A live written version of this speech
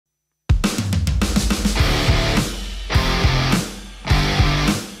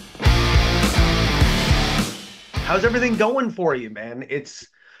How's everything going for you, man? It's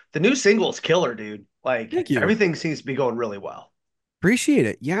the new single's killer, dude. Like Thank you. everything seems to be going really well. Appreciate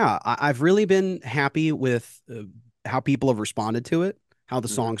it. Yeah, I've really been happy with how people have responded to it, how the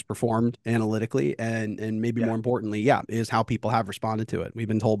Mhm. songs performed analytically, and maybe Yeah. more importantly, yeah, is how people have responded to it. We've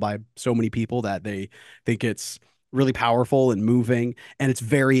been told by so many people that they think it's really powerful and moving, and it's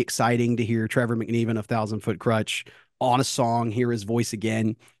very exciting to hear Trevor McNevan of Thousand Foot Krutch on a song, hear his voice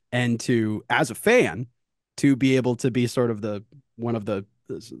again, and to, as a fan, to be able to be sort of the one of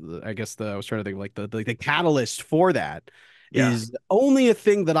I guess I was trying to think like the catalyst for that Yeah. is only a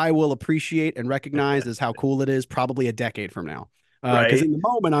thing that I will appreciate and recognize as how cool it is probably a decade from now. Because Right. in the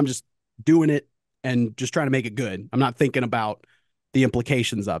moment, I'm just doing it and just trying to make it good. I'm not thinking about the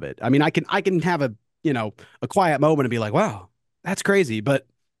implications of it. I mean, I can have a quiet moment and be like, wow, that's crazy, but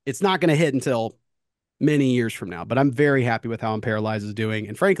it's not going to hit until many years from now. But I'm very happy with how Unparalyzed is doing,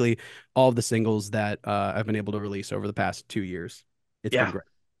 and frankly, all of the singles that I've been able to release over the past 2 years. It's been Yeah. great.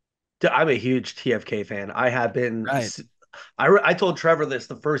 I'm a huge TFK fan. I have been. Right. I told Trevor this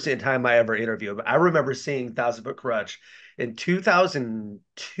the first time I ever interviewed him. I remember seeing Thousand Foot Krutch in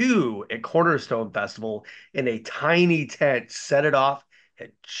 2002 at Cornerstone Festival in a tiny tent. Set It Off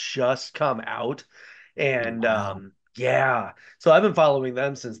had just come out, and Wow. yeah. So I've been following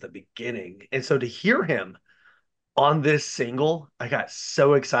them since the beginning, and so to hear him on this single, I got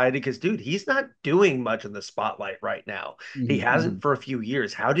so excited because, dude, he's not doing much in the spotlight right now. He Mhm, hasn't mhm. for a few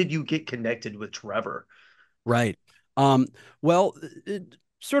years. How did you get connected with Trevor? Right. Well,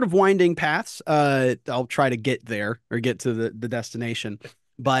 sort of winding paths. I'll try to get there or get to the destination.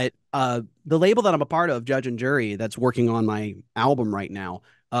 But the label that I'm a part of, Judge and Jury, that's working on my album right now,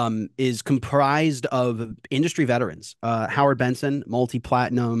 is comprised of industry veterans. Howard Benson,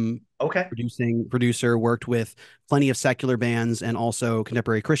 multi-platinum Okay. producer, worked with plenty of secular bands and also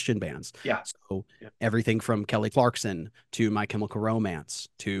contemporary Christian bands. Yeah. So Yeah. everything from Kelly Clarkson to My Chemical Romance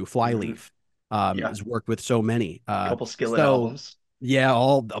to Hmm. Flyleaf, Yeah. has worked with so many. Couple Skillet So albums. yeah,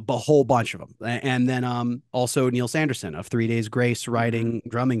 a whole bunch of them, and then also Neil Sanderson of 3 Days Grace, Hmm. writing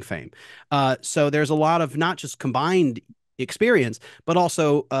drumming fame. So there's a lot of not just combined experience, but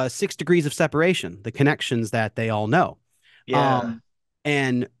also 6 degrees of separation, the connections that they all know. Yeah. Um,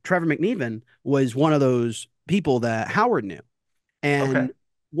 and Trevor McNevan was one of those people that Howard knew. Okay. And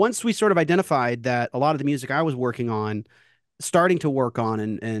once we sort of identified that a lot of the music I was working on, starting to work on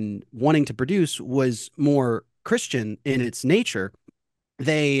and wanting to produce was more Christian in its nature,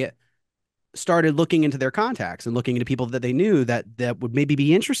 they started looking into their contacts and looking into people that they knew that would maybe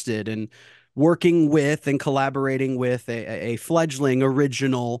be interested in working with and collaborating with a fledgling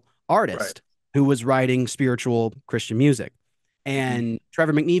original Right. artist who was writing spiritual Christian music. Hmm. And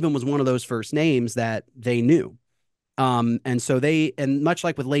Trevor McNevan was one of those first names that they knew. And so and much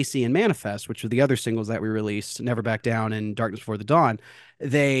like with Lacey and Manafest, which are the other singles that we released, Never Back Down and Darkness Before the Dawn,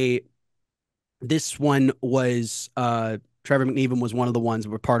 they this one was Trevor McNevan was one of the ones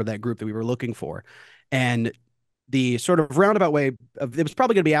that were part of that group that we were looking for. And the sort of roundabout way of it was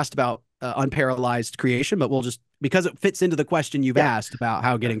probably going to be asked about unparalyzed creation, but we'll just because it fits into the question you've Yeah. asked about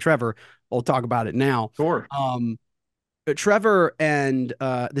how Yeah. getting Trevor, we'll talk about it now. Sure. Um, Trevor and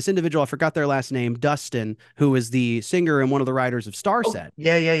this individual, I forgot their last name, Dustin, who is the singer and one of the writers of Oh, Starset.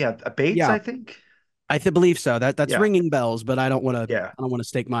 yeah, yeah, yeah. Bates, Yeah, I think. believe so. That's Yeah. ringing bells, but Yeah. I don't want to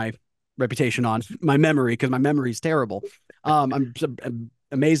stake my reputation on my memory because my memory is terrible. I'm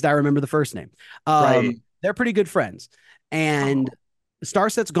amazed I remember the first name. Right. They're pretty good friends, and Oh.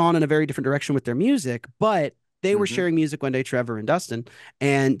 Starset's gone in a very different direction with their music, but they were Hmm. sharing music one day, Trevor and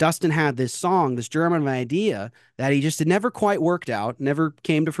Dustin had this song, this German idea that he just had never quite worked out, never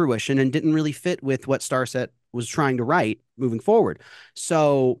came to fruition, and didn't really fit with what Starset was trying to write moving forward.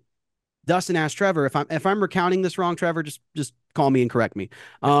 So Dustin asked Trevor, if I'm recounting this wrong, Trevor, just call me and correct me.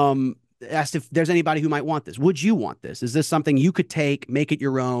 Asked if there's anybody who might want this. Would you want this? Is this something you could take, make it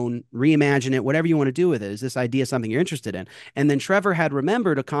your own, reimagine it, whatever you want to do with it? Is this idea something you're interested in? And then Trevor had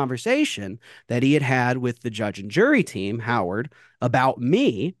remembered a conversation that he had had with the judge and jury team, Howard, about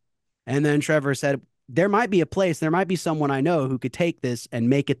me. And then Trevor said, there might be a place, there might be someone I know who could take this and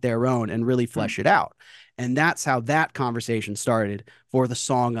make it their own and really Hmm. flesh it out. And that's how that conversation started for the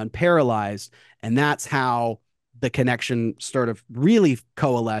song Unparalyzed. And that's how the connection sort of really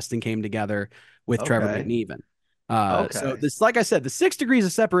coalesced and came together with Trevor Okay. McNevan. So Okay. this, like I said, the 6 degrees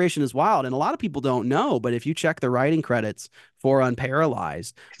of separation is wild, and a lot of people don't know. But if you check the writing credits for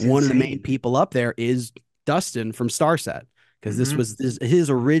Unparalyzed, It's one of the main insane. people up there is Dustin from Starset, because this Hmm. was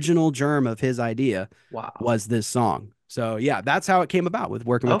his original germ of his idea Wow. was this song. So yeah, that's how it came about with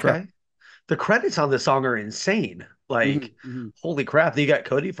working with Trevor. Okay. The credits on this song are insane. Mhm, Like, mhm. holy crap. You got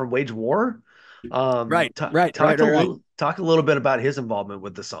Cody from Wage War. Right, right, right, right, right. Talk a little bit about his involvement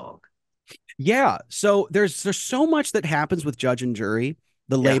with the song. Yeah. So there's so much that happens with Judge and Jury,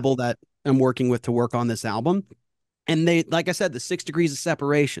 the Yeah, label that I'm working with to work on this album. And they, like I said, the 6 degrees of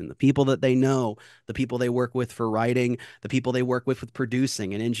separation, the people that they know, the people they work with for writing, the people they work with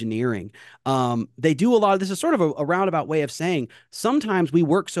producing and engineering. They do a lot of this is sort of a roundabout way of saying sometimes we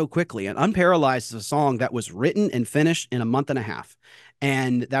work so quickly. And Unparalyzed is a song that was written and finished in a month and a half.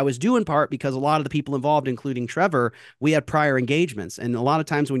 And that was due in part because a lot of the people involved, including Trevor, we had prior engagements. And a lot of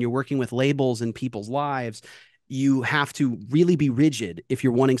times when you're working with labels and people's lives, you have to really be rigid if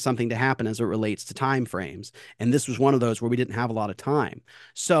you're wanting something to happen as it relates to time frames. And this was one of those where we didn't have a lot of time.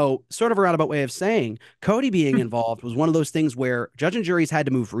 So, sort of a roundabout way of saying Cody being involved was one of those things where judge and juries had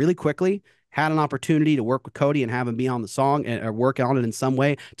to move really quickly, had an opportunity to work with Cody and have him be on the song or work on it in some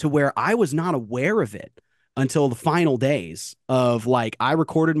way to where I was not aware of it until the final days of like I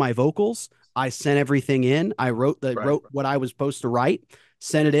recorded my vocals, I sent everything in, I right. wrote what I was supposed to write,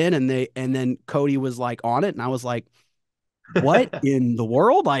 sent it in, and then Cody was like on it, and I was like, what in the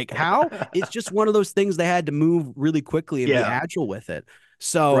world? Like how? It's just one of those things they had to move really quickly and be Yeah, agile with it.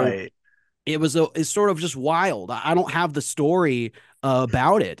 So right, it's sort of just wild. I don't have the story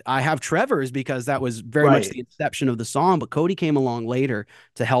about it. I have Trevor's because that was very much right. the inception of the song, but Cody came along later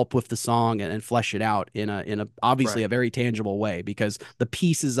to help with the song and flesh it out in a obviously a Right. very tangible way because the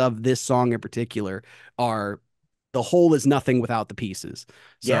pieces of this song in particular are the whole is nothing without the pieces.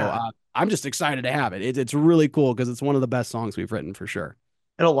 So Yeah. I'm just excited to have it. It's really cool because it's one of the best songs we've written for sure.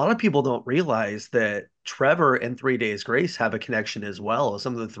 And a lot of people don't realize that Trevor and Three Days Grace have a connection as well.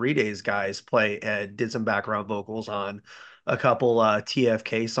 Some of the 3 Days guys did some background vocals on a couple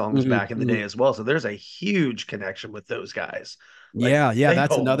TFK songs Hmm, back in the hmm. day as well. So there's a huge connection with those guys. Like Yeah, yeah, they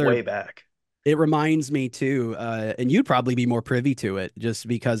that's go another. way back. It reminds me too, and you'd probably be more privy to it just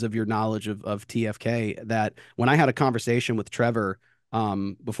because of your knowledge of TFK. That when I had a conversation with Trevor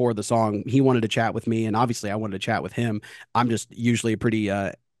before the song, he wanted to chat with me, and obviously I wanted to chat with him. I'm just usually a pretty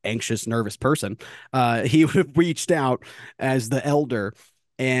anxious, nervous person. He reached out as the elder,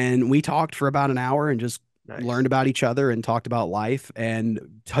 and we talked for about an hour and just Nice. learned about each other and talked about life.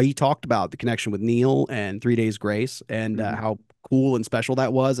 And he talked about the connection with Neil and 3 Days Grace and Mhm. how cool and special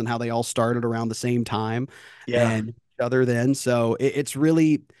that was and how they all started around the same time Yeah. and each other then. So it's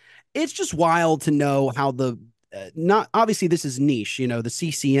really, it's just wild to know how the, not obviously this is niche, you know, the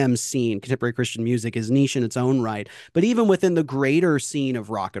CCM scene, contemporary Christian music is niche in its own right. But even within the greater scene of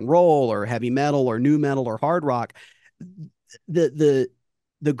rock and roll or heavy metal or new metal or hard rock, the, the,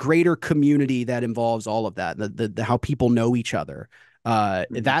 the greater community that involves all of that, the how people know each other.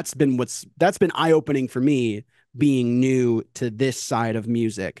 Mhm. That's been eye opening for me being new to this side of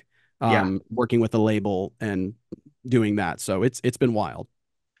music, Yeah. working with a label and doing that. So it's been wild.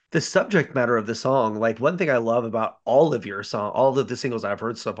 The subject matter of the song, like one thing I love about all of the singles I've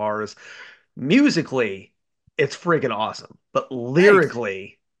heard so far is musically, it's freaking awesome. But Thanks.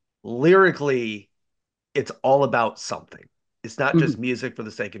 lyrically, it's all about something. It's not Mhm. just music for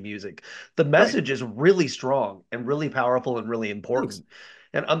the sake of music. The Right. message is really strong and really powerful and really Thanks. important.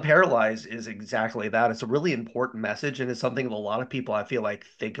 And Unparalyzed is exactly that. It's a really important message, and it's something that a lot of people I feel like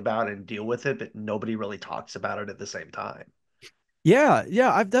think about and deal with it, but nobody really talks about it at the same time. Yeah,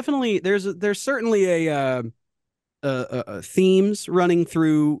 yeah. I've definitely there's certainly themes running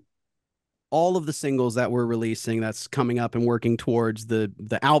through all of the singles that we're releasing that's coming up and working towards the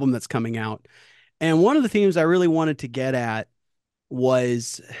album that's coming out. And one of the themes I really wanted to get at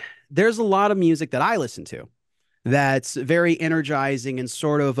was there's a lot of music that I listen to that's very energizing and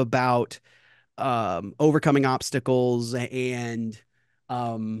sort of about overcoming obstacles and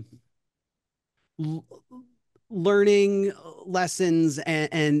um, l- learning lessons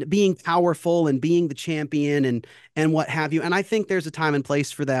and being powerful and being the champion and what have you. And I think there's a time and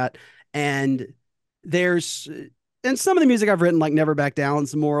place for that. And there's and some of the music I've written, like Never Back Down,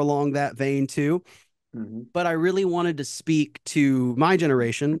 some more along that vein too. Mhm. But I really wanted to speak to my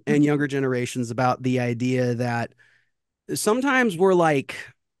generation and younger generations about the idea that sometimes we're like,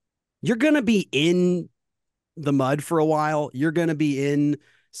 you're going to be in the mud for a while. You're going to be in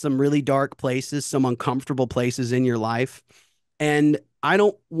some really dark places, some uncomfortable places in your life. And I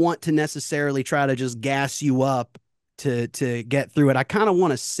don't want to necessarily try to just gas you up to get through it. I kind of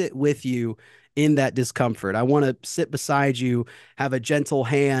want to sit with you in that discomfort. I want to sit beside you, have a gentle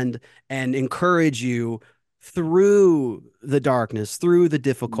hand and encourage you through the darkness, through the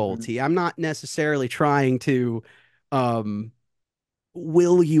Mhm. difficulty. I'm not necessarily trying to um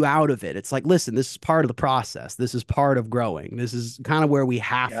will you out of it. It's like, listen, this is part of the process. This is part of growing. This is kind of where we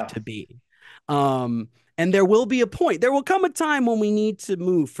have Yeah. to be. Um, And there will be a point. There will come a time when we need to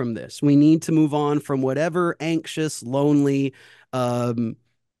move from this. We need to move on from whatever anxious, lonely, um,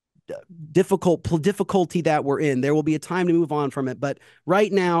 difficulty that we're in. There will be a time to move on from it. But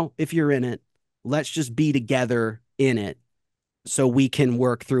right now, if you're in it, let's just be together in it so we can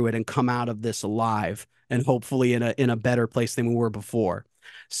work through it and come out of this alive and hopefully in a better place than we were before.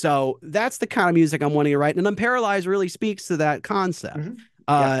 So that's the kind of music I'm wanting to write. And Unparalyzed really speaks to that concept. Hmm.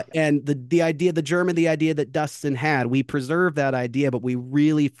 Yeah. And the idea, the idea that Dustin had, we preserved that idea, but we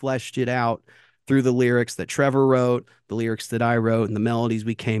really fleshed it out through the lyrics that Trevor wrote, the lyrics that I wrote, and the melodies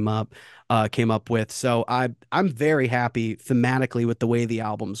we came up with. So I'm very happy thematically with the way the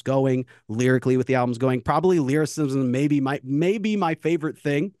album's going, lyrically with the album's going. Probably lyricism maybe my favorite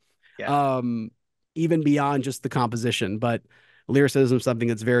thing, Yeah. um, even beyond just the composition. But lyricism is something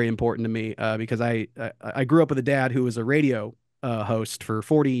that's very important to me because I grew up with a dad who was a radio host for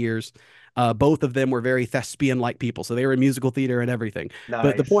 40 years. Both of them were very thespian like people. So they were in musical theater and everything.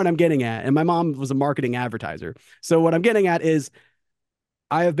 But the point Nice. I'm getting at, and my mom was a marketing advertiser. So what I'm getting at is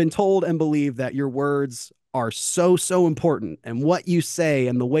I have been told and believe that your words are so, so important. And what you say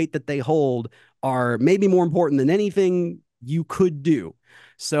and the weight that they hold are maybe more important than anything you could do.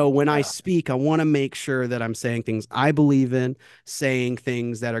 So when I Yeah. speak, I want to make sure that I'm saying things I believe in, saying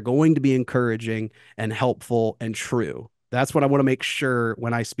things that are going to be encouraging and helpful and true. That's what I want to make sure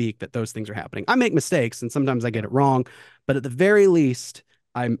when I speak that those things are happening. I make mistakes and sometimes I get Yeah. it wrong, but at the very least,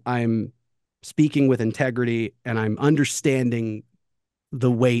 I'm speaking with integrity and I'm understanding the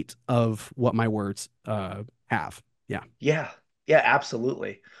weight of what my words have. Yeah. Yeah. Yeah,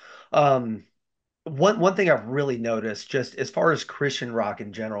 absolutely. Um, one thing I've really noticed, just as far as Christian rock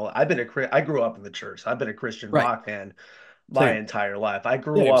in general, I grew up in the church. I've been a Christian Right. rock fan my Same. entire life. Same.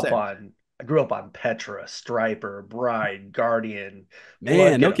 Same. I grew up on Petra, Striper, Bride, Guardian, Blood,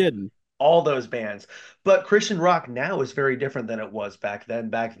 Man, no kidding. all those bands. But Christian rock now is very different than it was back then.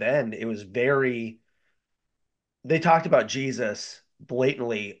 Back then, it was very they talked about Jesus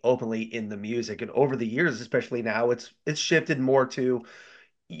blatantly, openly in the music. And over the years, especially now, it's shifted more to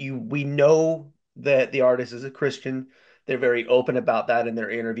we know that the artist is a Christian. They're very open about that in their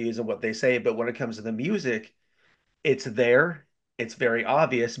interviews and what they say. But when it comes to the music, it's there, it's very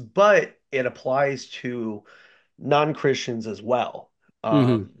obvious, but it applies to non-Christians as well. Hmm.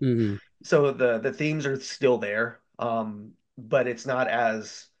 Um, Hmm. so the themes are still there, but it's not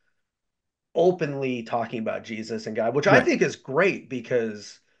as openly talking about Jesus and God, which I Right. think is great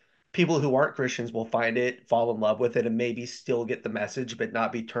because people who aren't Christians will find it, fall in love with it, and maybe still get the message, but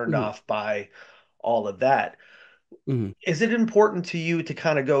not be turned Hmm. off by all of that. Hmm. Is it important to you to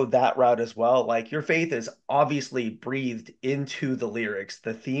kind of go that route as well? Like your faith is obviously breathed into the lyrics,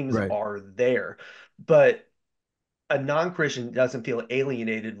 the themes Right. are there, but a non-Christian doesn't feel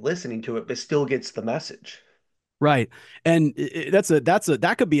alienated listening to it, but still gets the message. Right. And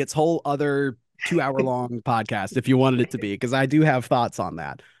that could be its whole other 2 hour long podcast if you wanted it to be, because I do have thoughts on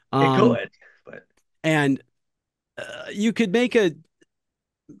that. It Um, could, but and you could make a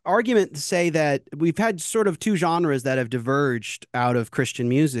argument to say that we've had sort of two genres that have diverged out of Christian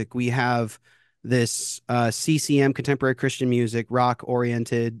music. We have this CCM, contemporary Christian music, rock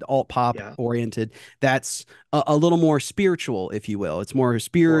oriented, alt pop yeah, oriented. That's a little more spiritual, if you will. It's more sure.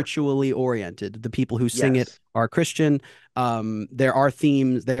 spiritually oriented. The people who sing it Yes. are Christian. There are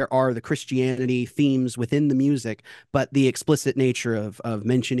themes, there are the Christianity themes within the music, but the explicit nature of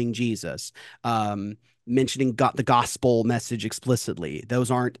mentioning Jesus, mentioning the gospel message explicitly. Those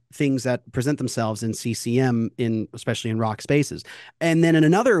aren't things that present themselves in CCM, in especially in rock spaces. And then in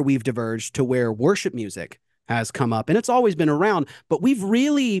another, we've diverged to where worship music has come up, and it's always been around, but we've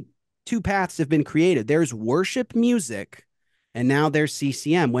really two paths have been created. There's worship music, and now there's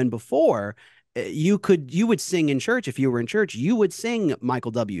CCM. When before you would sing in church. If you were in church, you would sing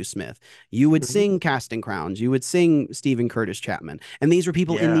Michael W. Smith, you would Hmm. sing Casting Crowns, you would sing Stephen Curtis Chapman, and these were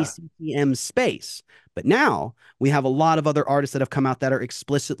people in the Yeah. CCM space. But now we have a lot of other artists that have come out that are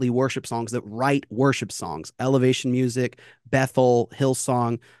explicitly worship songs, that write worship songs, Elevation Music, Bethel,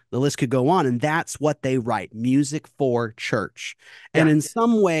 Hillsong, the list could go on. And that's what they write, music for church. And Yeah. in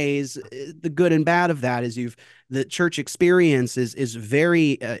some ways, the good and bad of that is the church experience is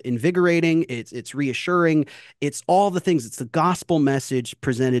very invigorating. It's reassuring. It's all the things. It's the gospel message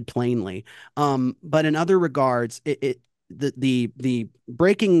presented plainly. But in other regards, the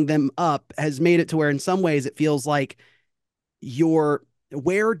breaking them up has made it to where in some ways it feels like your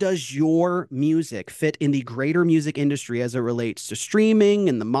where does your music fit in the greater music industry as it relates to streaming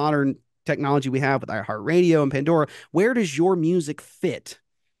and the modern technology we have with iHeartRadio and Pandora? Where does your music fit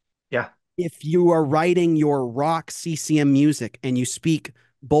Yeah. if you are writing your rock CCM music and you speak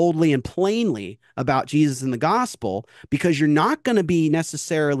boldly and plainly about Jesus and the gospel, because you're not going to be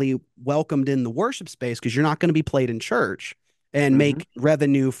necessarily welcomed in the worship space, because you're not going to be played in church and Hmm. make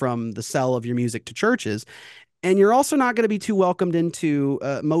revenue from the sale of your music to churches. And you're also not going to be too welcomed into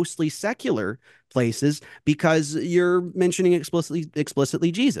mostly secular places, because you're mentioning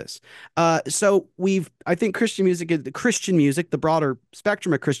explicitly Jesus. So I think Christian music, the broader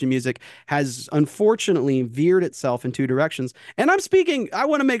spectrum of Christian music, has unfortunately veered itself in two directions. And I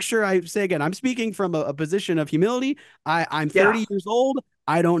want to make sure I say again, I'm speaking from a position of humility. I'm Yeah. 30 years old.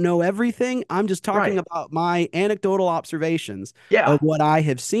 I don't know everything. I'm just talking Right. about my anecdotal observations of Yeah. what I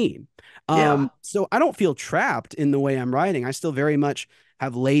have seen. Yeah. So I don't feel trapped in the way I'm writing. I still very much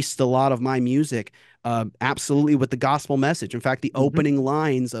have laced a lot of my music absolutely with the gospel message. In fact, the Hmm. opening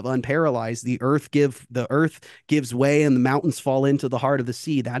lines of Unparalyzed, the earth gives way and the mountains fall into the heart of the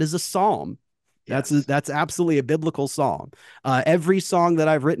sea. That is a psalm. Yes. That's absolutely a biblical psalm. Every song that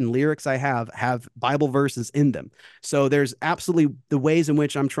I've written, lyrics I have Bible verses in them. So there's absolutely the ways in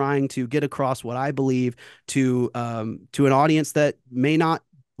which I'm trying to get across what I believe to an audience that may not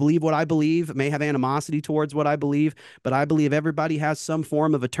believe what I believe, may have animosity towards what I believe, but I believe everybody has some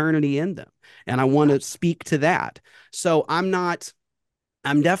form of eternity in them. And I want to speak to that. So I'm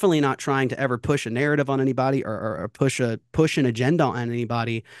definitely not trying to ever push a narrative on anybody, or push an agenda on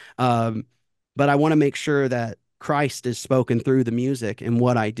anybody. Um, but I want to make sure that Christ is spoken through the music and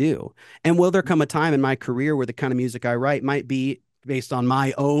what I do. And will there come a time in my career where the kind of music I write might be based on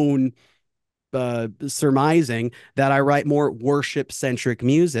my own surmising that I write more worship centric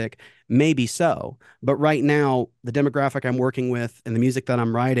music? Maybe so. But right now, the demographic I'm working with and the music that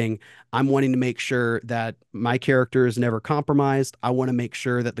I'm writing, I'm wanting to make sure that my character is never compromised. I want to make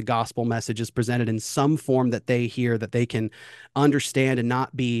sure that the gospel message is presented in some form that they hear, that they can understand and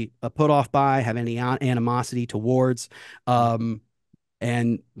not be put off by, have any animosity towards. Um,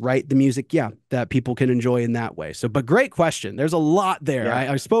 and write the music, yeah, that people can enjoy in that way. So, but great question. There's a lot there.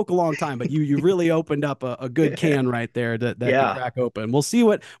 Yeah. I spoke a long time, but you really opened up a good can right there that could Yeah. crack open. We'll see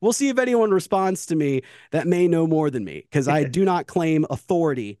if anyone responds to me that may know more than me, because I do not claim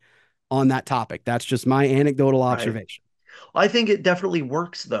authority on that topic. That's just my anecdotal Right. observation. I think it definitely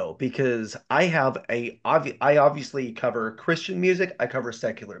works though, because I obviously cover Christian music, I cover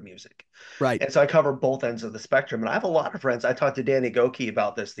secular music. Right. And so I cover both ends of the spectrum. And I have a lot of friends. I talked to Danny Goki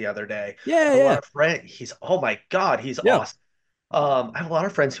about this the other day. Yeah, I have a lot yeah. of friends. Oh my God, he's Yeah. awesome. I have a lot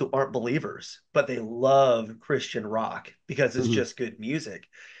of friends who aren't believers, but they love Christian rock because it's Mhm. just good music.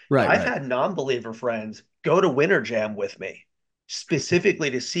 And Right, I've right. had non-believer friends go to Winter Jam with me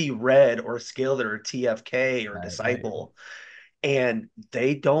specifically to see Red or Skillet or TFK or Right, right. Disciple, and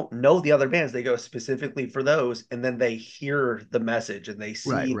they don't know the other bands. They go specifically for those, and then they hear the message and they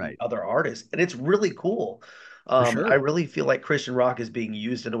Right, see the right. other artists, and it's really cool. For I sure. really feel like Christian rock is being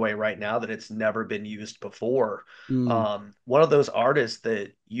used in a way right now that it's never been used before. Mm, One of those artists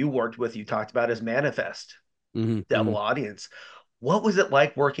that you worked with, you talked about, is Manafest, hmm, Devil hmm. Audience. What was it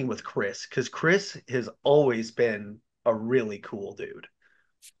like working with Chris? Because Chris has always been a really cool dude.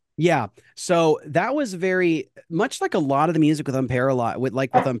 Yeah. So that was very much like a lot of the music with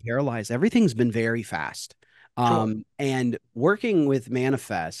Unparalyzed, everything's been very fast. Sure. And working with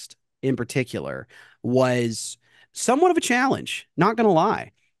Manafest in particular was somewhat of a challenge, not gonna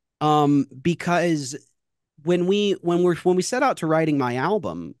lie. Because when we set out to writing my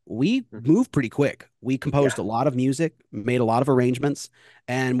album, we Mhm. moved pretty quick. We composed Yeah. a lot of music, made a lot of arrangements,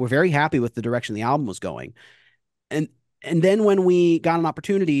 and we're very happy with the direction the album was going. And then when we got an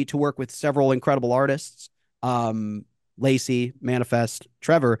opportunity to work with several incredible artists, um, Lacey, Manafest,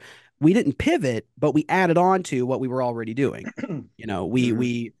 Trevor, we didn't pivot, but we added on to what we were already doing. You know, Mhm.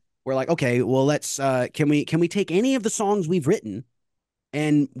 we were like, okay, well, let's can we take any of the songs we've written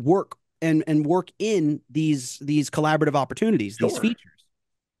and work in these collaborative opportunities, these Sure. features.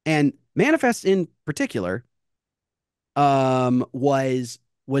 And Manifest in particular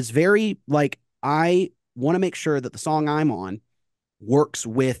was very like, I want to make sure that the song I'm on works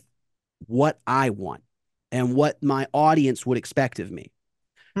with what I want and what my audience would expect of me.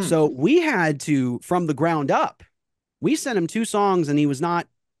 Hmm. So we had to, from the ground up, we sent him two songs, and he was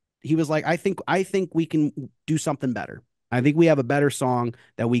like, I think we can do something better. I think we have a better song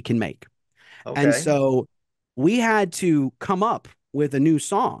that we can make. And Okay. so we had to come up with a new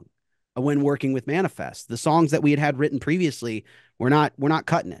song when working with Manifest. The songs that we had written previously, we're not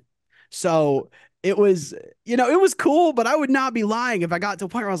cutting it. So it was, it was cool, but I would not be lying if I got to a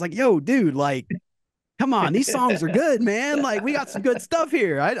point where I was like, yo, dude, like, come on, these songs are good, man. Like, we got some good stuff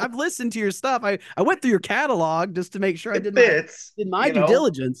here. I've listened to your stuff. I went through your catalog just to make sure I It fits, did my due you know,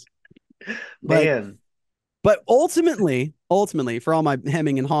 diligence. But man. But ultimately, for all my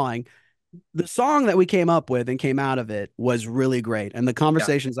hemming and hawing, the song that we came up with and came out of it was really great. And the Yeah,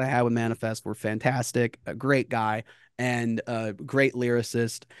 conversations I had with Manafest were fantastic. A great guy and a great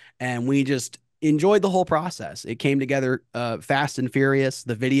lyricist. And we just enjoyed the whole process. It came together fast and furious.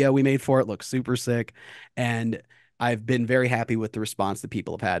 The video we made for it looks super sick. And I've been very happy with the response that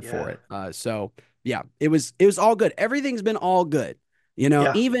people have had for yeah, it. So yeah, it was all good. Everything's been all good.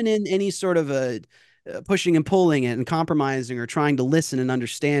 yeah, Even in any sort of a pushing and pulling it and compromising or trying to listen and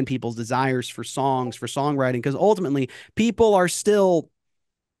understand people's desires for songs, for songwriting, because ultimately people are still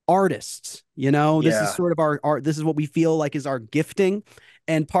artists. This is yeah, sort of our art. This is what we feel like is our gifting.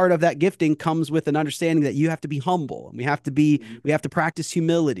 And part of that gifting comes with an understanding that you have to be humble and mhm, we have to practice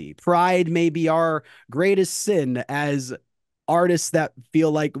humility. Pride may be our greatest sin as artists that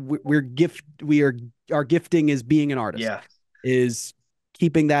feel like we are our gifting is being an artist, yeah. is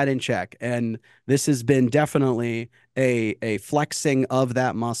keeping that in check. And this has been definitely a flexing of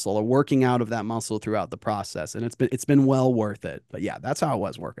that muscle, a working out of that muscle throughout the process. And it's been well worth it. But yeah, that's how it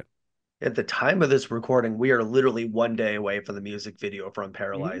was working. At the time of this recording, we are literally 1 day away from the music video from Mhm.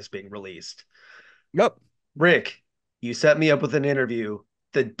 Paralyzed being released. Yep. Rick, you set me up with an interview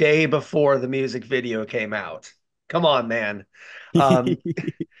the day before the music video came out. Come on, man. Um,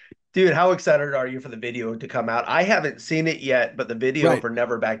 dude, how excited are you for the video to come out? I haven't seen it yet, but the video Right. for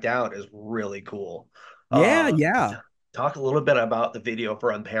Never Back Down is really cool. Yeah, Uh, yeah. talk a little bit about the video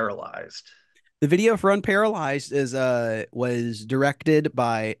for Unparalyzed. The video for Unparalyzed is was directed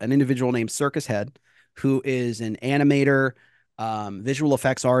by an individual named Circus Head, who is an animator, visual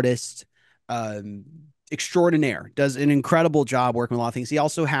effects artist, um, extraordinaire. Does an incredible job working with a lot of things. He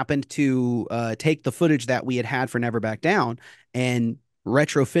also happened to take the footage that we had had for Never Back Down and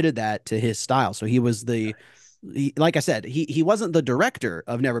retrofitted that to his style. So Nice. like I said, he wasn't the director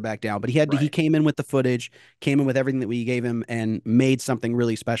of Never Back Down, but he Right. came in with the footage, came in with everything that we gave him, and made something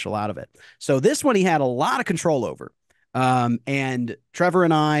really special out of it. So this one he had a lot of control over. And Trevor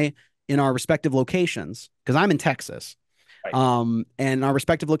and I, in our respective locations, because I'm in Texas, Right. and in our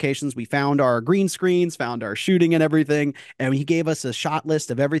respective locations, we found our green screens, found our shooting and everything, and he gave us a shot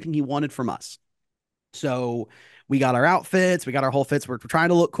list of everything he wanted from us. So we got our outfits, we got our whole fits. We're trying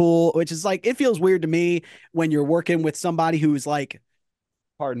to look cool, which is like, it feels weird to me when you're working with somebody who's like,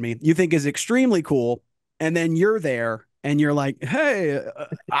 pardon me, you think is extremely cool, and then you're there and you're like, hey,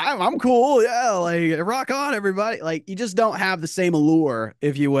 I'm cool. Yeah, like rock on, everybody. Like you just don't have the same allure,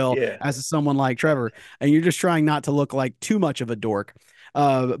 if you will, Yeah. as someone like Trevor, and you're just trying not to look like too much of a dork.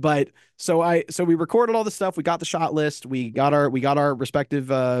 But so we recorded all the stuff. We got the shot list. We got our respective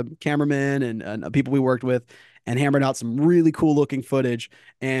cameramen and people we worked with, and hammered out some really cool looking footage.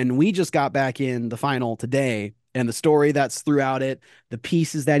 And we just got back in the final today. And the story that's throughout it, the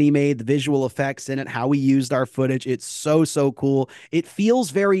pieces that he made, the visual effects in it, how we used our footage. It's so, so cool. It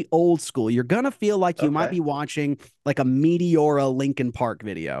feels very old school. You're going to feel like you might Okay. be watching like a Meteora Linkin Park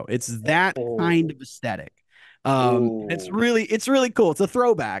video. It's that kind Oh, of aesthetic. It's oh, really cool. It's a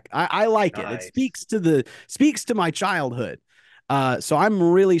throwback. I like it. It nice. speaks to my childhood. So I'm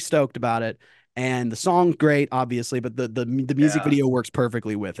really stoked about it. And the song's great, obviously, but the music Yeah, video works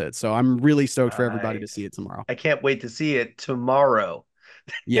perfectly with it. So I'm really stoked for everybody to see nice. it tomorrow. I can't wait to see it tomorrow.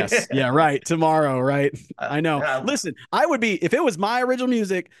 Yes. Yeah, right. Tomorrow, right? I know. Yeah, Listen, I would be if it was my original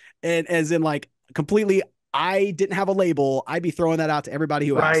music and as in like completely I didn't have a label, I'd be throwing that out to everybody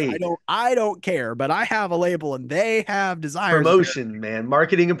who asked. I right. don't I don't care, but I have a label and they have desires apparently. Promotion, man.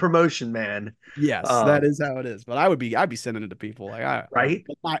 Marketing and promotion, man. Yes, that Um, is how it is. But I'd be sending it to people. Like right.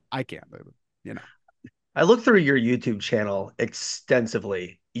 I can't, but, you know. I look through your YouTube channel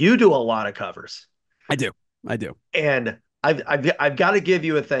extensively. You do a lot of covers, I do. I do. and I've got to give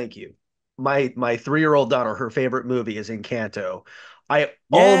you a thank you. My 3-year-old daughter, her favorite movie is Encanto. I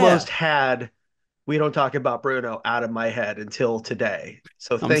Yeah. almost had We Don't Talk About Bruno out of my head until today.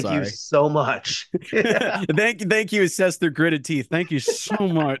 So I'm thank you sorry. so much. Thank you, assess their gritted teeth. Thank you so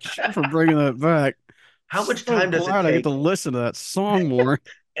much for bringing that back. How much So time does it glad I get to take listen to that song more.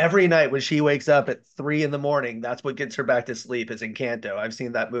 every night when she wakes up at 3 in the morning? That's what gets her back to sleep is Encanto. I've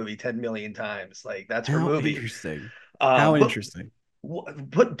seen that movie 10 million times. Like that's her How movie. interesting. Uh, How but interesting.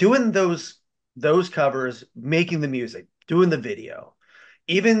 but doing those covers, making the music, doing the video,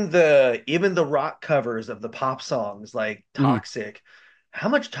 even the rock covers of the pop songs like Mhm. Toxic, how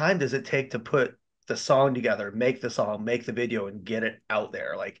much time does it take to put the song together, make the song, make the video, and get it out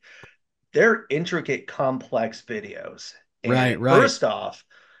there? Like they're intricate, complex videos. Right, And right. first off,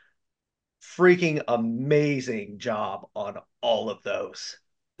 freaking amazing job on all of those.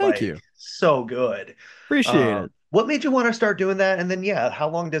 Thank Like you. so good. Appreciate it. What made you want to start doing that? And then, yeah, how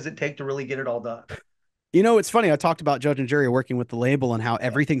long does it take to really get it all done? You know, it's funny. I talked about Judge and Jury working with the label and how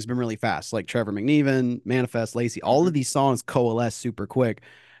everything's been really fast. Like Trevor McNevan, Manafest, Lacey, all of Mhm. these songs coalesce super quick.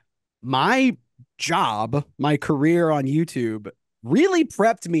 My job, my career on YouTube really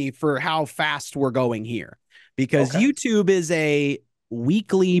prepped me for how fast we're going here because Okay. YouTube is a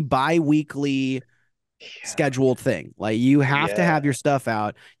weekly, bi-weekly Yeah. scheduled thing. Like you have to have Yeah. your stuff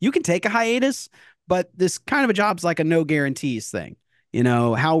out. You can take a hiatus, but this kind of a job's like a no guarantees thing. You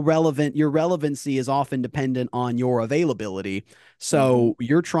know, how relevant your relevancy is often dependent on your availability. Hmm. So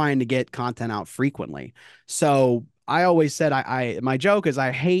you're trying to get content out frequently. So I always said I my joke is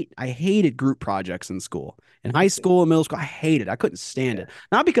I hated group projects in school. In high school and middle school, I hated it. I couldn't stand Yeah. it.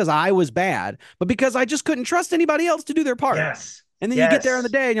 Not because I was bad, but because I just couldn't trust anybody else to do their part. Yes. And then you get there on the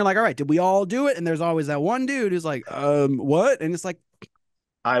Yes. day and you're like, all right, did we all do it? And there's always that one dude who's like, what? And it's like,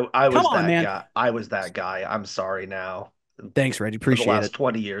 I come was on, that man. guy. I was that guy. I'm sorry now. Thanks, Reggie. For the Appreciate last it.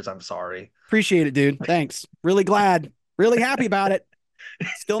 20 years, I'm sorry. Appreciate it, dude. Thanks. Really glad. Really happy about it.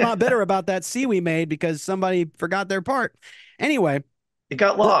 Still not bitter about that C we made because somebody forgot their part. Anyway, It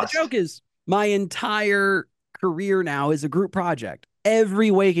got the lost. joke is my entire career now is a group project.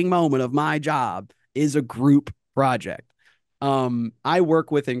 Every waking moment of my job is a group project. I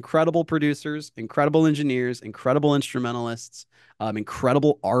work with incredible producers, incredible engineers, incredible instrumentalists,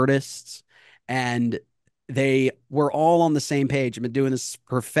 incredible artists, and they were all on the same page. I've been doing this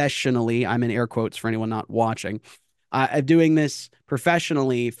professionally. I'm in air quotes for anyone not watching. I'm doing this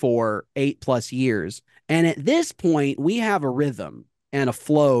professionally for 8+ years. And at this point, we have a rhythm and a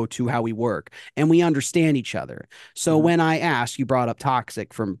flow to how we work, and we understand each other. So Mhm. when I ask, you brought up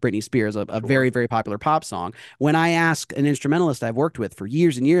Toxic from Britney Spears, a very, Sure. very popular pop song. When I ask an instrumentalist I've worked with for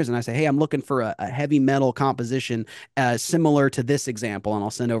years and years, and I say, hey, I'm looking for a heavy metal composition similar to this example, and I'll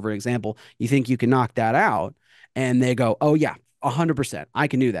send over an example, you think you can knock that out? And they go, oh, yeah, 100%. I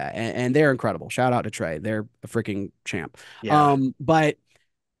can do that. And they're incredible. Shout out to Trey. They're a freaking champ. Yeah. But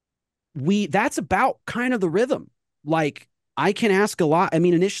that's about kind of the rhythm. Like I can ask a lot. I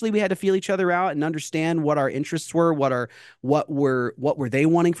mean, initially we had to feel each other out and understand what our interests were, what were they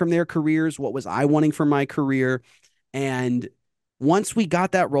wanting from their careers, what was I wanting from my career. And once we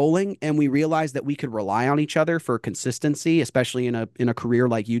got that rolling and we realized that we could rely on each other for consistency, especially in a career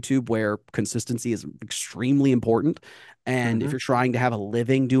like YouTube where consistency is extremely important. And if Hmm. you're trying to have a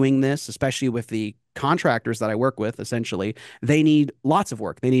living doing this, especially with the contractors that I work with, essentially, they need lots of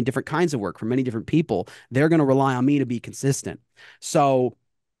work. They need different kinds of work from many different people. They're going to rely on me to be consistent. So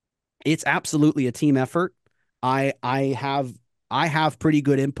it's absolutely a team effort. I I have I have pretty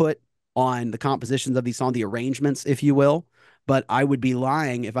good input on the compositions of these songs, the arrangements, if you will. But I would be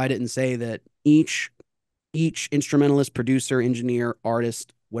lying if I didn't say that each instrumentalist, producer, engineer,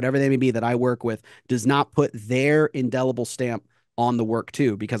 artist, whatever they may be that I work with, does not put their indelible stamp on the work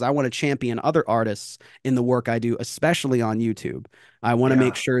too, because I want to champion other artists in the work I do, especially on YouTube. I want to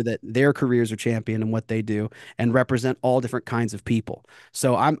make Yeah. sure that their careers are championed in what they do and represent all different kinds of people.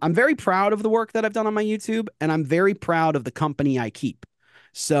 So I'm very proud of the work that I've done on my YouTube, and I'm very proud of the company I keep.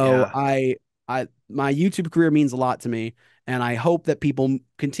 So Yeah. I my YouTube career means a lot to me. And I hope that people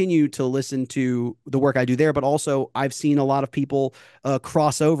continue to listen to the work I do there. But also, I've seen a lot of people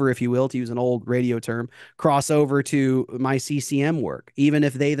cross over, if you will, to use an old radio term, cross over to my CCM work, even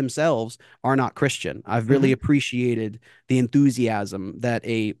if they themselves are not Christian. I've really Hmm. appreciated the enthusiasm that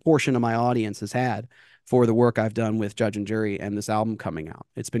a portion of my audience has had for the work I've done with Judge and Jury and this album coming out.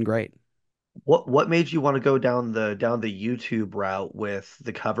 It's been great. What made you want to go down the YouTube route with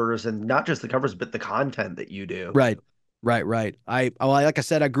the covers, and not just the covers, but the content that you do? Right. Right. Like I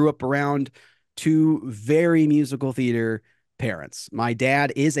said, I grew up around two very musical theater parents. My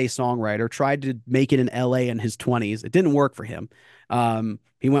dad is a songwriter, tried to make it in LA in his 20s. It didn't work for him.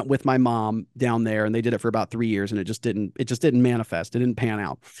 He went with my mom down there and they did it for about 3 years and it just didn't manifest. It didn't pan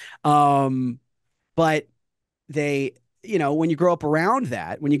out. But they, when you grow up around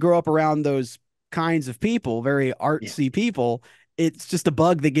that, when you grow up around those kinds of people, very Yeah. artsy people, it's just a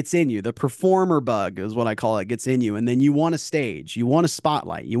bug that gets in you. The performer bug is what I call it, gets in you. And then you want a stage, you want a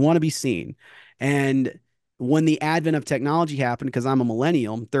spotlight, you want to be seen. And when the advent of technology happened, because I'm a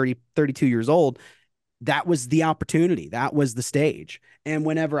millennial, I'm 30, 32 years old, that was the opportunity. That was the stage. And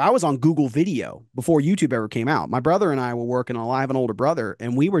whenever I was on Google Video before YouTube ever came out, my brother and I were working on, I have an older brother,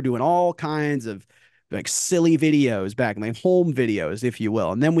 and we were doing all kinds of like silly videos back in, like home videos, if you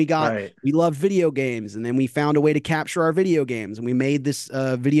will. And then Right. we loved video games, and then we found a way to capture our video games, and we made this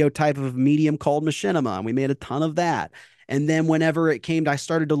video type of medium called machinima, and we made a ton of that. And then whenever it came to, I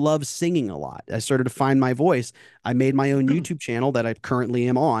started to love singing a lot. I started to find my voice. I made my own YouTube channel that I currently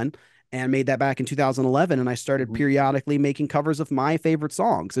am on, and made that back in 2011. And I started Mhm. periodically making covers of my favorite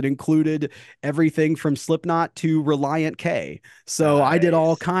songs. It included everything from Slipknot to Reliant K. So I did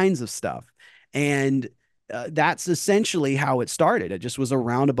all Nice. kinds of stuff. And that's essentially how it started. It just was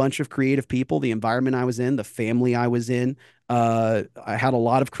around a bunch of creative people, the environment I was in, the family I was in. I had a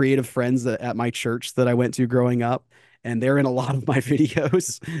lot of creative friends at my church that I went to growing up, and they're in a lot of my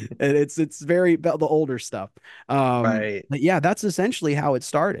videos. And it's very about the older stuff. Right. But yeah, that's essentially how it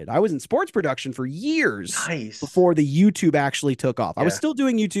started. I was in sports production for years Nice. before the YouTube actually took off. I was Yeah. still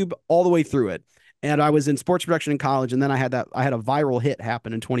doing YouTube all the way through it. And I was in sports production in college, and then I had a viral hit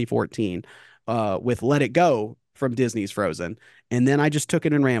happen in 2014 with Let It Go from Disney's Frozen. And then I just took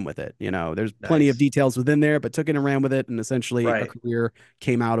it and ran with it. You know, there's plenty of Nice. details within there, but took it and ran with it. And essentially a Right. career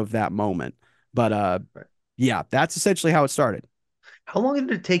came out of that moment. But Right. yeah, that's essentially how it started. How long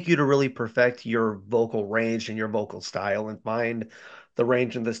did it take you to really perfect your vocal range and your vocal style and find the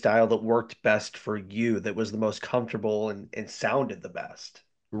range and the style that worked best for you, that was the most comfortable and sounded the best?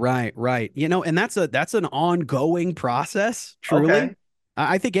 Right, right. You know, and that's an ongoing process, truly. Okay.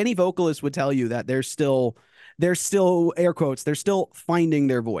 I think any vocalist would tell you that they're still air quotes, they're still finding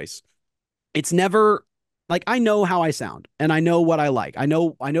their voice. It's never like I know how I sound and I know what I like. I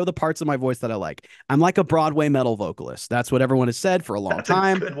know the parts of my voice that I like. I'm like a Broadway metal vocalist. That's what everyone has said for a long That's a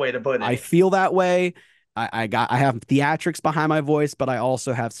time. good way to put I it. feel that way. I have theatrics behind my voice, but I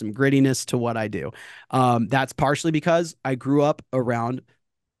also have some grittiness to what I do. That's partially because I grew up around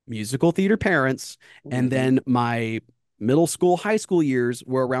musical theater parents. And Hmm. then my middle school, high school years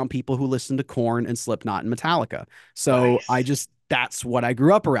were around people who listened to Korn and Slipknot and Metallica. So I Nice. just, that's what I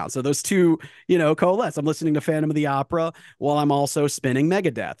grew up around. So those two, you know, coalesce. I'm listening to Phantom of the Opera while I'm also spinning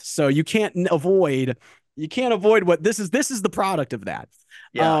Megadeth. So you can't avoid what this is the product of that.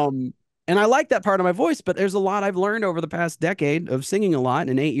 Yeah. Um, and I like that part of my voice, but there's a lot I've learned over the past decade of singing a lot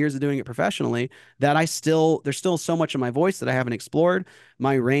and 8 years of doing it professionally that there's still so much of my voice that I haven't explored.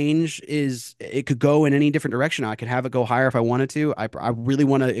 My range is, it could go in any different direction. I could have it go higher if I wanted to. I really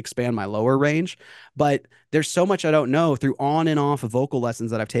want to expand my lower range, but there's so much I don't know through on and off of vocal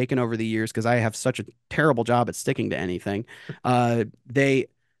lessons that I've taken over the years because I have such a terrible job at sticking to anything. Uh, they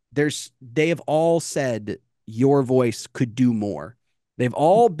they have all said your voice could do more. They've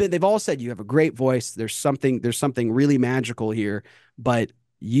all said you have a great voice. There's something really magical here, but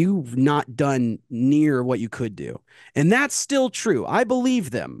you've not done near what you could do. And that's still true. I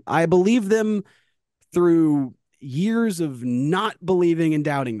believe them. I believe them through years of not believing and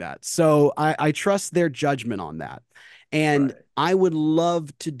doubting that. So I trust their judgment on that. And Right. I would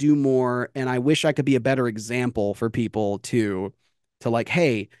love to do more. And I wish I could be a better example for people to like,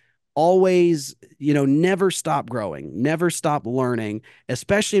 hey, always, you know, never stop growing, never stop learning,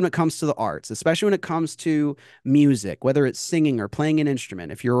 especially when it comes to the arts, especially when it comes to music, whether it's singing or playing an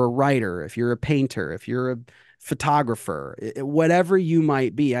instrument. If you're a writer, if you're a painter, if you're a photographer, whatever you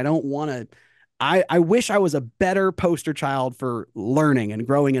might be, I don't want to I wish I was a better poster child for learning and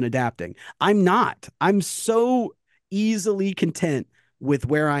growing and adapting. I'm not. I'm so easily content with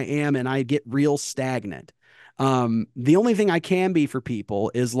where I am and I get real stagnant. The only thing I can be for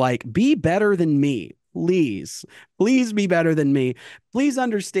people is like, be better than me. Please, please be better than me. Please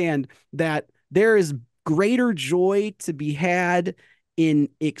understand that there is greater joy to be had in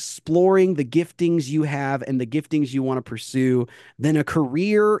exploring the giftings you have and the giftings you want to pursue than a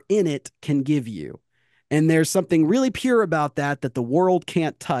career in it can give you. And there's something really pure about that that the world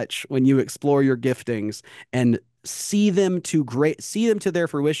can't touch when you explore your giftings and see them to their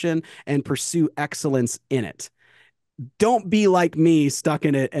fruition and pursue excellence in it. Don't be like me stuck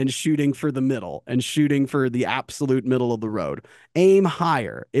in it and shooting for the middle and shooting for the absolute middle of the road. Aim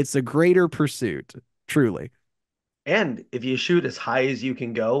higher. It's a greater pursuit, truly. And if you shoot as high as you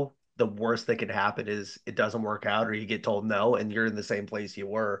can go, the worst that could happen is it doesn't work out or you get told no and you're in the same place you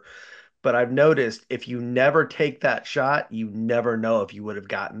were. But I've noticed if you never take that shot, you never know if you would have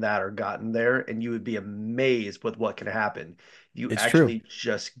gotten that or gotten there. And you would be amazed with what can happen if you It's true. actually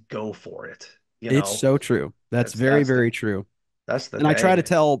just go for it. You It's know, so true. That's very, that's very true. the And thing. I try to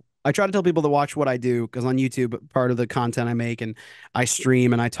tell people to watch what I do because on YouTube, part of the content I make and I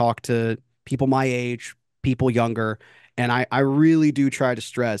stream and I talk to people my age, people younger, and I really do try to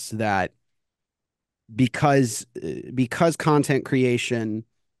stress that because content creation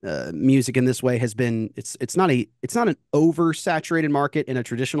music in this way has been it's not an oversaturated market in a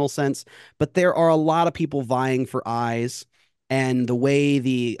traditional sense, but there are a lot of people vying for eyes. And the way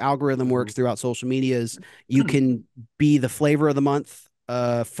the algorithm Mhm. works throughout social media is you can be the flavor of the month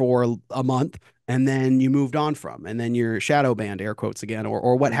for a month and then you moved on from and then you're shadow banned, air quotes again,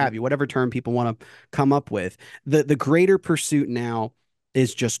 or what have Mhm. you, whatever term people want to come up with. The greater pursuit now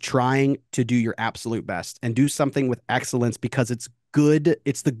is just trying to do your absolute best and do something with excellence because it's good.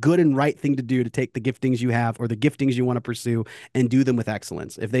 It's the good and right thing to do to take the giftings you have or the giftings you want to pursue and do them with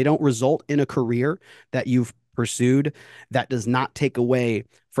excellence. If they don't result in a career that you've pursued, that does not take away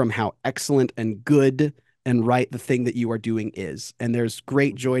from how excellent and good and right the thing that you are doing is. And there's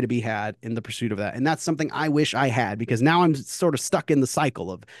great joy to be had in the pursuit of that. And that's something I wish I had because now I'm sort of stuck in the cycle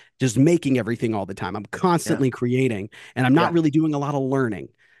of just making everything all the time. I'm Yeah. constantly creating and I'm not Yeah. really doing a lot of learning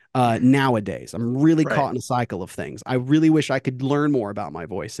nowadays. I'm really caught Right. in a cycle of things. I really wish I could learn more about my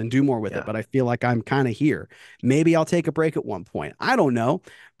voice and do more with it, Yeah. but I feel like I'm kind of here. Maybe I'll take a break at one point. I don't know.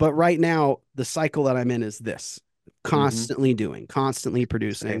 But right now, the cycle that I'm in is this Hmm. constantly doing, constantly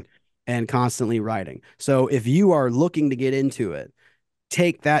producing, Same. and constantly writing. So if you are looking to get into it,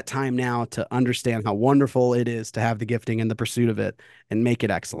 take that time now to understand how wonderful it is to have the gifting and the pursuit of it and make it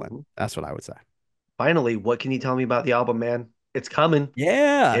excellent. Hmm. That's what I would say. Finally, what can you tell me about the album, man? It's coming.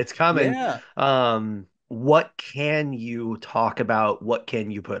 Yeah. It's coming. Yeah. What can you talk about? What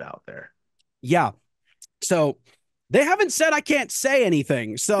can you put out there? Yeah. So they haven't said I can't say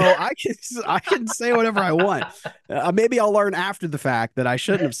anything, so I can say whatever I want. Maybe I'll learn after the fact that I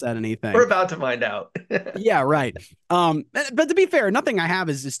shouldn't have said We're anything. about to find out. Yeah, right. But to be fair, nothing I have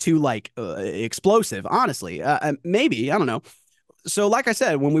is too like explosive. Honestly, maybe I don't know. So, like I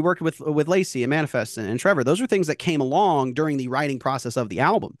said, when we worked with Lacey and Manafest and Trevor, those are things that came along during the writing process of the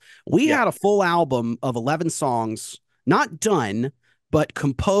album. We Yeah. had a full album of 11 songs, not done, but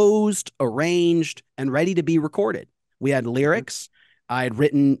composed, arranged, and ready to be recorded. We had Mhm. lyrics. I had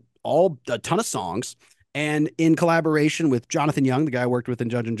written a ton of songs, and in collaboration with Jonathan Young, the guy I worked with in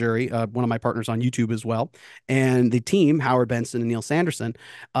Judge and Jury, one of my partners on YouTube as well, and the team, Howard Benson and Neil Sanderson,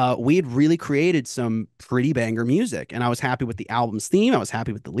 we had really created some pretty banger music. And I was happy with the album's theme. I was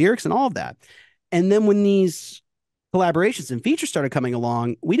happy with the lyrics and all of that. And then when these collaborations and features started coming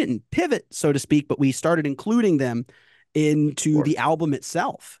along, we didn't pivot, so to speak, but we started including them Of into the course. album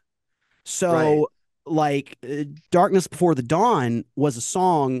itself. Right. So, like, Darkness Before the Dawn was a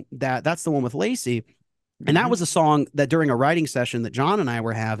song that's the one with Lacey. And that Hmm. was a song that during a writing session that John and I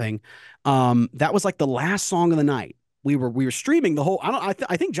were having, that was like the last song of the night. We were streaming the whole. I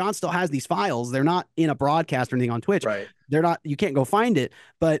think John still has these files. They're not in a broadcast or anything on Twitch. Right. They're not. You can't go find it.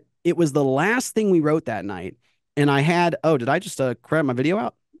 But it was the last thing we wrote that night. And I had. Oh, did I just credit my video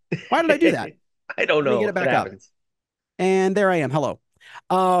out? Why did I do that? I don't Let me get know. it It back up. happens. And there I am. Hello.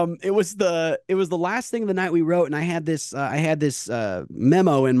 It was the last thing of the night we wrote, and I had this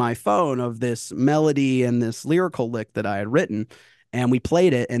memo in my phone of this melody and this lyrical lick that I had written, and we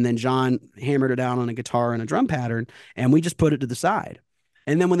played it, and then John hammered it out on a guitar and a drum pattern, and we just put it to the side.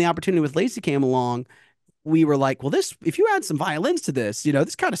 And then when the opportunity with Lacey came along, we were like, well, this if you add some violins to this,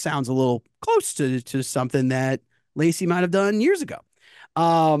 this kind of sounds a little close to something that Lacey might have done years ago.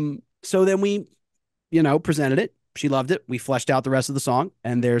 So then we presented it. She loved it. We fleshed out the rest of the song,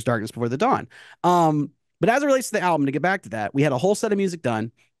 and there's Darkness Before the Dawn. But as it relates to the album, to get back to that, we had a whole set of music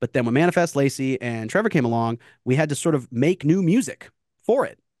done. But then when Manafest, Lacey, and Trevor came along, we had to sort of make new music for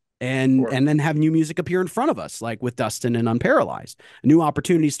it. And Sure. and then have new music appear in front of us, like with Dustin and Unparalyzed, new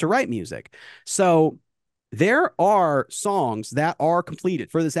opportunities to write music. So there are songs that are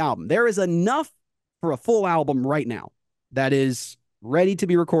completed for this album. There is enough for a full album right now that is ready to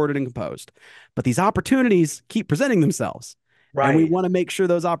be recorded and composed. But these opportunities keep presenting themselves. And we Right. want to make sure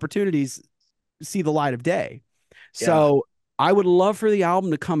those opportunities see the light of day. Yeah. So I would love for the album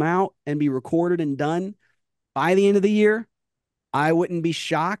to come out and be recorded and done by the end of the year. I wouldn't be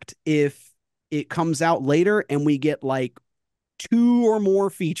shocked if it comes out later and we get like two or more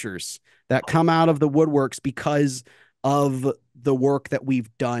features that come out of the woodworks because of the work that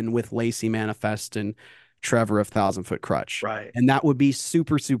we've done with Lacey Manafest and Trevor of Thousand Foot Krutch. Right. And that would be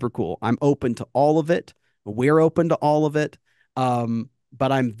super, super cool. I'm open to all of it. We're open to all of it.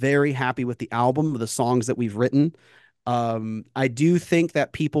 But I'm very happy with the album, the songs that we've written. I do think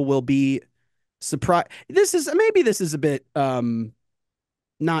that people will be surprised. This is a bit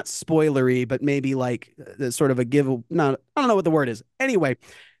not spoilery, but maybe like sort of a give. Not I don't know what the word is. Anyway,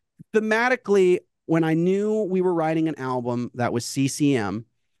 thematically, when I knew we were writing an album that was CCM,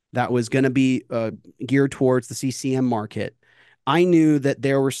 that was going to be geared towards the CCM market, I knew that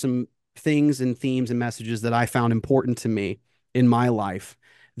there were some things and themes and messages that I found important to me in my life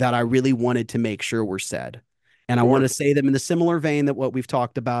that I really wanted to make sure were said. And I want to Sure. say them in the similar vein that what we've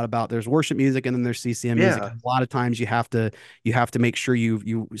talked about there's worship music and then there's CCM music. Yeah. And a lot of times you have to make sure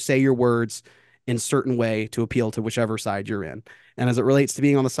you say your words in a certain way to appeal to whichever side you're in. And as it relates to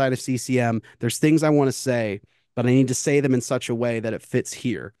being on the side of CCM, there's things I want to say, but I need to say them in such a way that it fits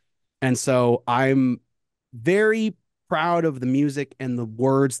here. And so I'm very proud of the music and the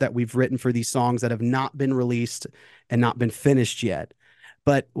words that we've written for these songs that have not been released and not been finished yet.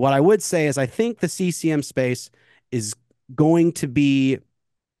 But what I would say is I think the CCM space is going to be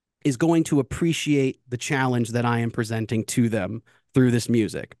is going to appreciate the challenge that I am presenting to them through this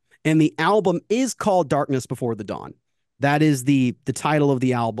music. And the album is called Darkness Before the Dawn. That is the title of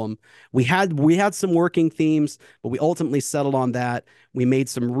the album. We had some working themes, but we ultimately settled on that. We made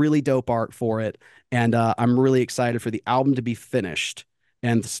some really dope art for it, and I'm really excited for the album to be finished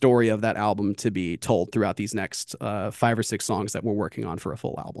and the story of that album to be told throughout these next 5 or 6 songs that we're working on for a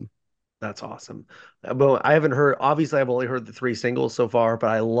full album. That's awesome. Well, I haven't heard, obviously, I've only heard the 3 singles so far,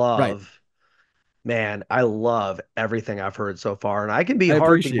 but Right. man, I love everything I've heard so far. And I can be I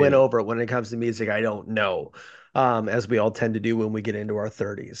hard to appreciate win it. over when it comes to music I don't know, as we all tend to do when we get into our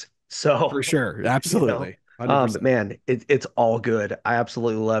 30s. So, For sure. you know, Absolutely. but 100%. man, it's all good. I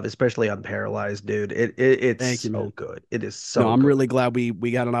absolutely love, especially Unparalyzed, dude. It's Thank you, so man. good. It is No, so I'm good. really glad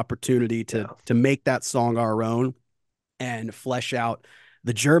we got an opportunity Yeah. to make that song our own and flesh out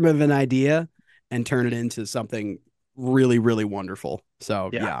the germ of an idea and turn it into something really, really wonderful.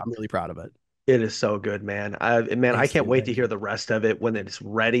 So Yeah. yeah, I'm really proud of it. It is so good, man. I Thanks, can't dude. wait to Thank hear you. the rest of it when it's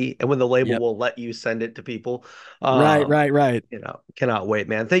ready and when the label Yep. will let you send it to people. Right, Um, right, right. cannot wait,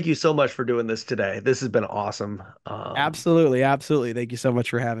 man. Thank you so much for doing this today. This has been awesome. Absolutely, absolutely. Thank you so much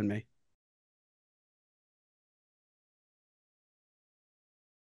for having me.